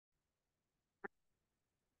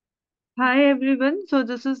Hi everyone. So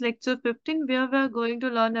this is lecture 15 where we are going to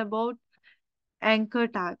learn about anchor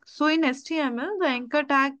tag. So in HTML, the anchor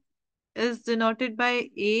tag is denoted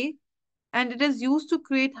by A and it is used to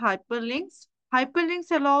create hyperlinks.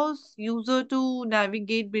 Hyperlinks allows user to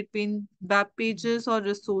navigate between web pages or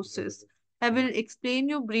resources. I will explain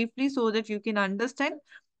you briefly so that you can understand.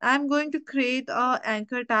 I'm going to create a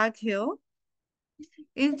anchor tag here.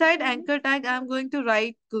 Inside anchor tag, I'm going to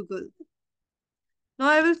write Google. Now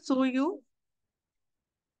I will show you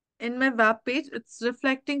in my web page, it's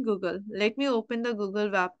reflecting Google. Let me open the Google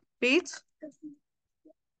web page.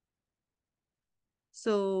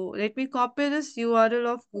 So let me copy this URL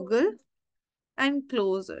of Google and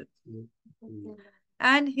close it.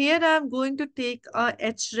 And here I'm going to take a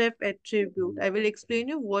href attribute. I will explain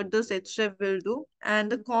you what this href will do.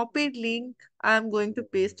 And the copied link, I'm going to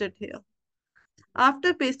paste it here.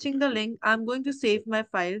 After pasting the link, I'm going to save my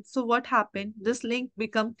file. So what happened? This link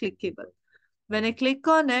become clickable. When I click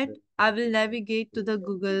on it, I will navigate to the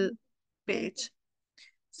Google page.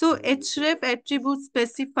 So href attribute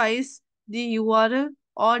specifies the URL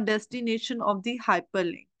or destination of the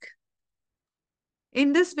hyperlink.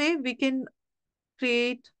 In this way, we can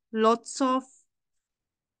create lots of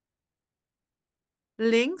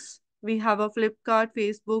links. We have a Flipkart,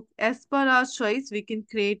 Facebook. As per our choice, we can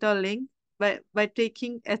create a link by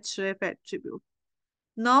taking href attribute.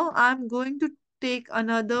 Now I'm going to take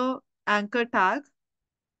another anchor tag.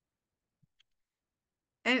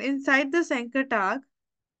 And inside this anchor tag,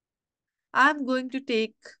 I'm going to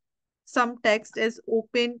take some text as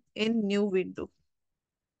open in new window.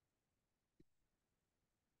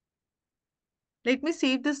 Let me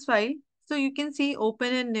save this file. So you can see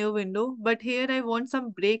open a new window, but here I want some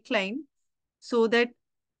break line so that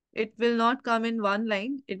it will not come in one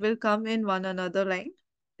line. It will come in one another line.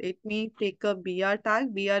 Let me take a BR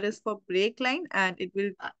tag. BR is for break line and it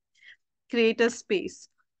will create a space.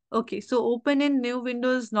 Okay, so open in new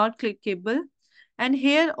window is not clickable. And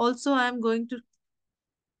here also I'm going to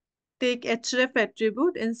take href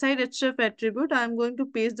attribute. Inside href attribute, I'm going to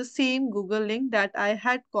paste the same Google link that I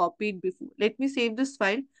had copied before. Let me save this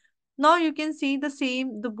file. Now you can see the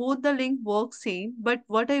same, both the link work same, but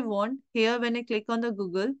what I want here when I click on the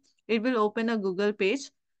Google, it will open a Google page.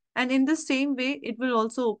 And in the same way, it will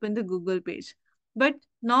also open the Google page. But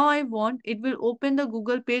now I want, it will open the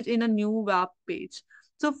Google page in a new web page.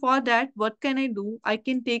 So for that, what can I do? I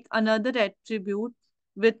can take another attribute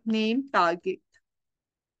with name target.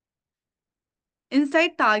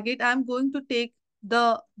 Inside target, I'm going to take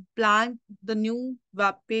the the new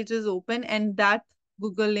web page is open and that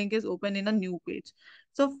Google link is open in a new page.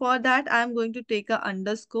 So for that, I'm going to take a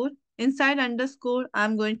underscore. Inside underscore,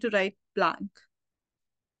 I'm going to write blank.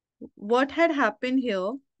 What had happened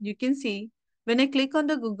here, you can see when I click on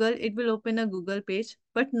the Google, it will open a Google page.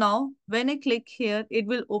 But now when I click here, it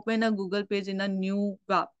will open a Google page in a new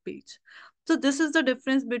web page. So this is the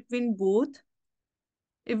difference between both.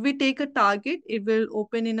 If we take a target, it will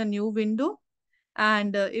open in a new window.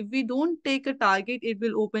 And if we don't take a target, it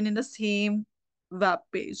will open in the same web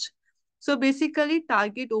page. So basically,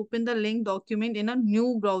 target open the link document in a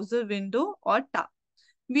new browser window or tab.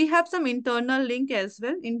 We have some internal link as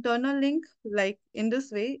well. Internal link, like in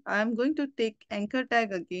this way, I am going to take anchor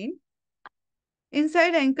tag again.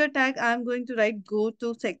 Inside anchor tag, I am going to write go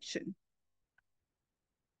to section.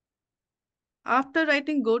 After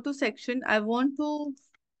writing go to section, I want to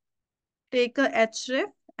take a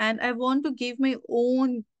href and I want to give my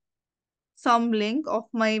own some link of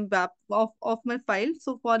my of my file.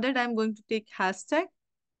 So for that, I'm going to take hashtag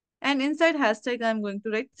and inside hashtag, I'm going to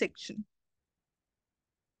write section.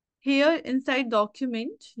 Here inside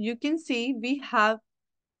document, you can see we have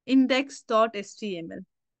index.html.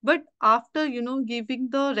 But after, giving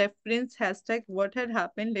the reference hashtag, what had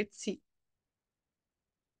happened, let's see.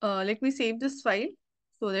 Let me save this file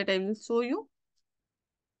so that I will show you.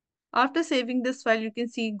 After saving this file, you can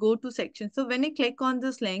see go to section. So when I click on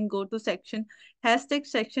this link, go to section, hashtag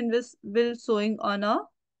section will showing on a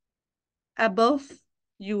above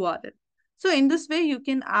URL. So in this way, you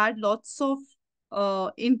can add lots of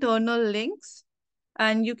internal links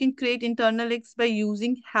and you can create internal links by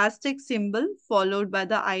using hashtag symbol followed by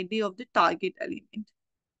the ID of the target element.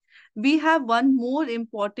 We have one more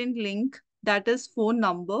important link that is phone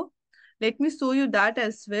number. Let me show you that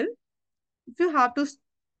as well. If you have to,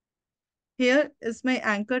 here is my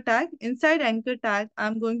anchor tag. Inside anchor tag,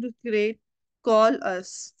 I'm going to create call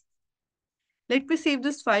us. Let me save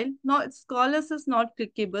this file. Now, its callers is not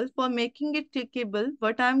clickable. For making it clickable,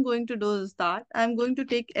 what I'm going to do is that I'm going to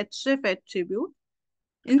take href attribute.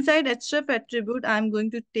 Inside href attribute, I'm going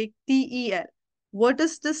to take TEL. What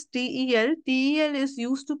is this TEL? TEL is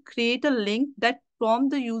used to create a link that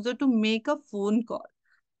prompt the user to make a phone call.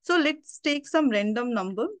 So let's take some random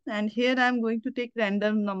number, and here I am going to take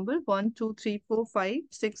random number 1, 2, 3, 4, 5,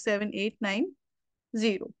 6, 7, 8, 9,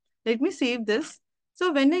 0. Let me save this.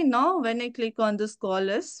 So when I click on this call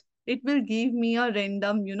list, it will give me a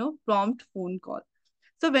random, prompt phone call.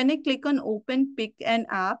 So when I click on open pick an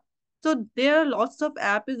app, so there are lots of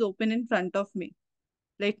app is open in front of me.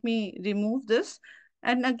 Let me remove this.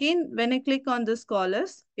 And again, when I click on this call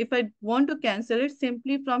list, if I want to cancel it,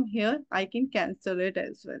 simply from here, I can cancel it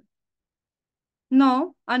as well.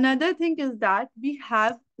 Now, another thing is that we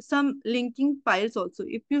have some linking files also.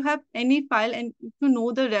 If you have any file and if you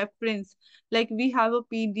know the reference, like we have a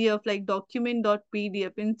PDF, like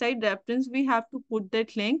document.pdf, inside reference, we have to put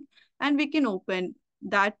that link and we can open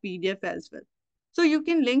that PDF as well. So you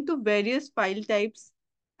can link to various file types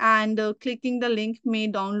and clicking the link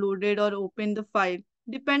may download it or open the file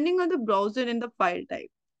depending on the browser and the file type.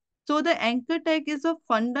 So the anchor tag is a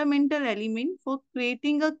fundamental element for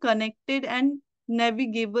creating a connected and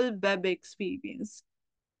navigable web experience.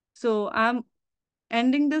 So I'm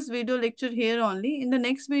ending this video lecture here only. In the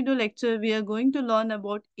next video lecture, we are going to learn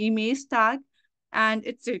about image tag and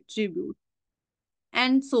its attribute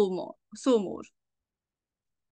and so more.